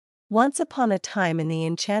Once upon a time in the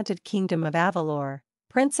enchanted kingdom of Avalor,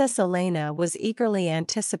 Princess Elena was eagerly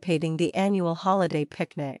anticipating the annual holiday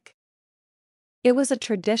picnic. It was a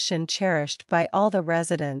tradition cherished by all the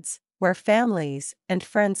residents, where families and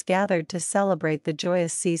friends gathered to celebrate the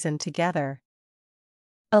joyous season together.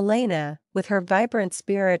 Elena, with her vibrant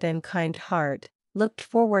spirit and kind heart, looked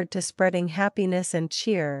forward to spreading happiness and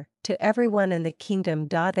cheer to everyone in the kingdom.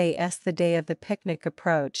 As the day of the picnic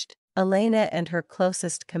approached, Elena and her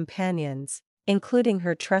closest companions, including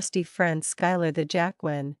her trusty friend Skylar the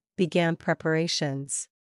jaquin, began preparations.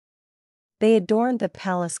 They adorned the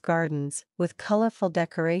palace gardens with colorful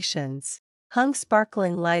decorations, hung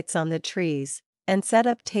sparkling lights on the trees, and set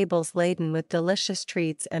up tables laden with delicious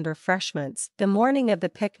treats and refreshments. The morning of the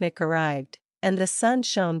picnic arrived, and the sun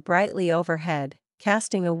shone brightly overhead,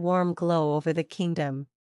 casting a warm glow over the kingdom.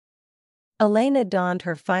 Elena donned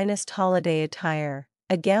her finest holiday attire,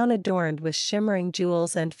 a gown adorned with shimmering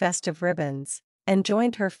jewels and festive ribbons, and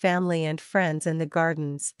joined her family and friends in the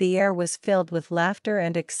gardens. The air was filled with laughter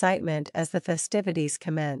and excitement as the festivities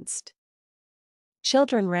commenced.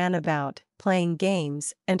 Children ran about, playing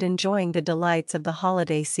games and enjoying the delights of the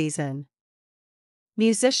holiday season.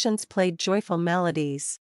 Musicians played joyful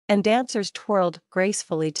melodies, and dancers twirled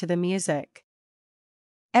gracefully to the music.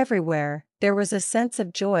 Everywhere, there was a sense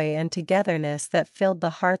of joy and togetherness that filled the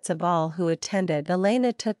hearts of all who attended.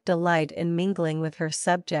 Elena took delight in mingling with her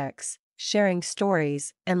subjects, sharing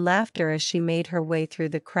stories and laughter as she made her way through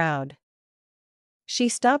the crowd. She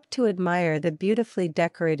stopped to admire the beautifully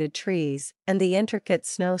decorated trees and the intricate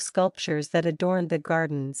snow sculptures that adorned the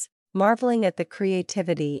gardens, marveling at the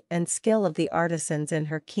creativity and skill of the artisans in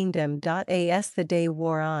her kingdom. As the day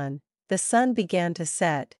wore on, the sun began to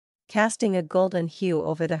set, casting a golden hue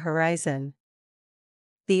over the horizon.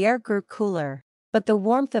 The air grew cooler, but the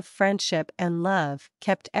warmth of friendship and love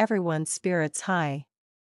kept everyone's spirits high.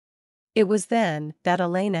 It was then that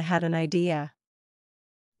Elena had an idea.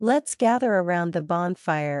 "Let's gather around the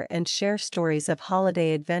bonfire and share stories of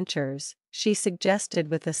holiday adventures," she suggested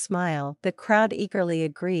with a smile. The crowd eagerly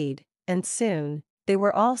agreed, and soon, they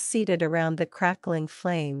were all seated around the crackling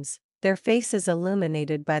flames, their faces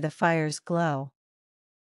illuminated by the fire's glow.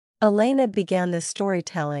 Elena began the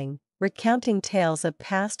storytelling, recounting tales of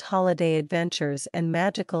past holiday adventures and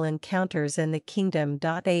magical encounters in the kingdom.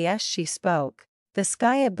 As she spoke, the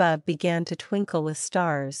sky above began to twinkle with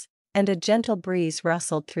stars, and a gentle breeze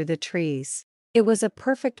rustled through the trees. It was a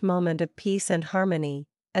perfect moment of peace and harmony,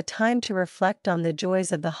 a time to reflect on the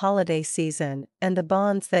joys of the holiday season and the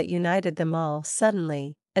bonds that united them all.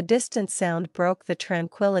 Suddenly, a distant sound broke the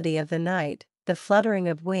tranquility of the night, the fluttering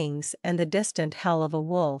of wings and the distant howl of a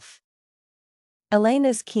wolf.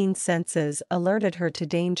 Elena's keen senses alerted her to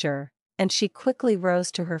danger, and she quickly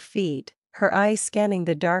rose to her feet, her eyes scanning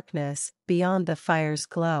the darkness beyond the fire's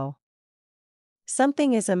glow.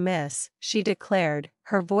 "Something is amiss," she declared,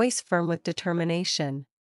 her voice firm with determination.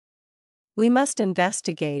 "We must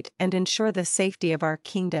investigate and ensure the safety of our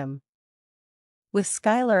kingdom." With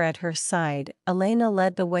Skylar at her side, Elena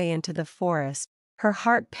led the way into the forest, her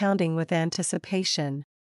heart pounding with anticipation.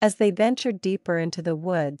 As they ventured deeper into the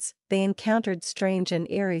woods, they encountered strange and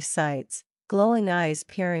eerie sights, glowing eyes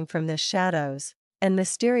peering from the shadows, and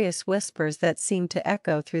mysterious whispers that seemed to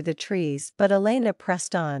echo through the trees. But Elena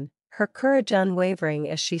pressed on, her courage unwavering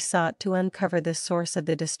as she sought to uncover the source of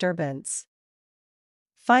the disturbance.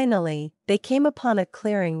 Finally, they came upon a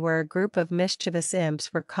clearing where a group of mischievous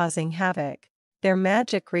imps were causing havoc, their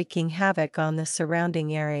magic wreaking havoc on the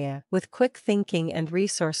surrounding area. With quick thinking and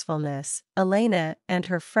resourcefulness, Elena and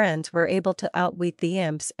her friends were able to outwit the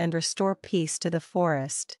imps and restore peace to the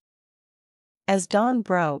forest. As dawn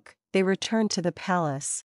broke, they returned to the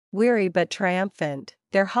palace, weary but triumphant,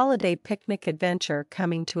 their holiday picnic adventure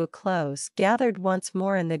coming to a close. Gathered once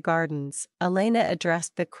more in the gardens, Elena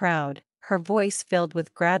addressed the crowd, her voice filled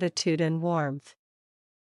with gratitude and warmth.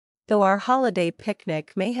 "Though our holiday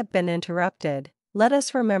picnic may have been interrupted, let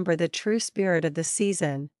us remember the true spirit of the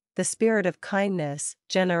season, the spirit of kindness,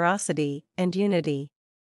 generosity, and unity.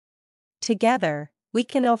 Together, we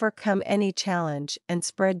can overcome any challenge and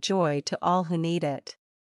spread joy to all who need it."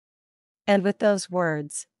 And with those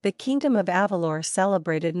words, the kingdom of Avalor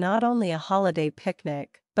celebrated not only a holiday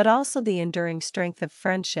picnic, but also the enduring strength of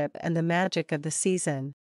friendship and the magic of the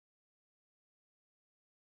season.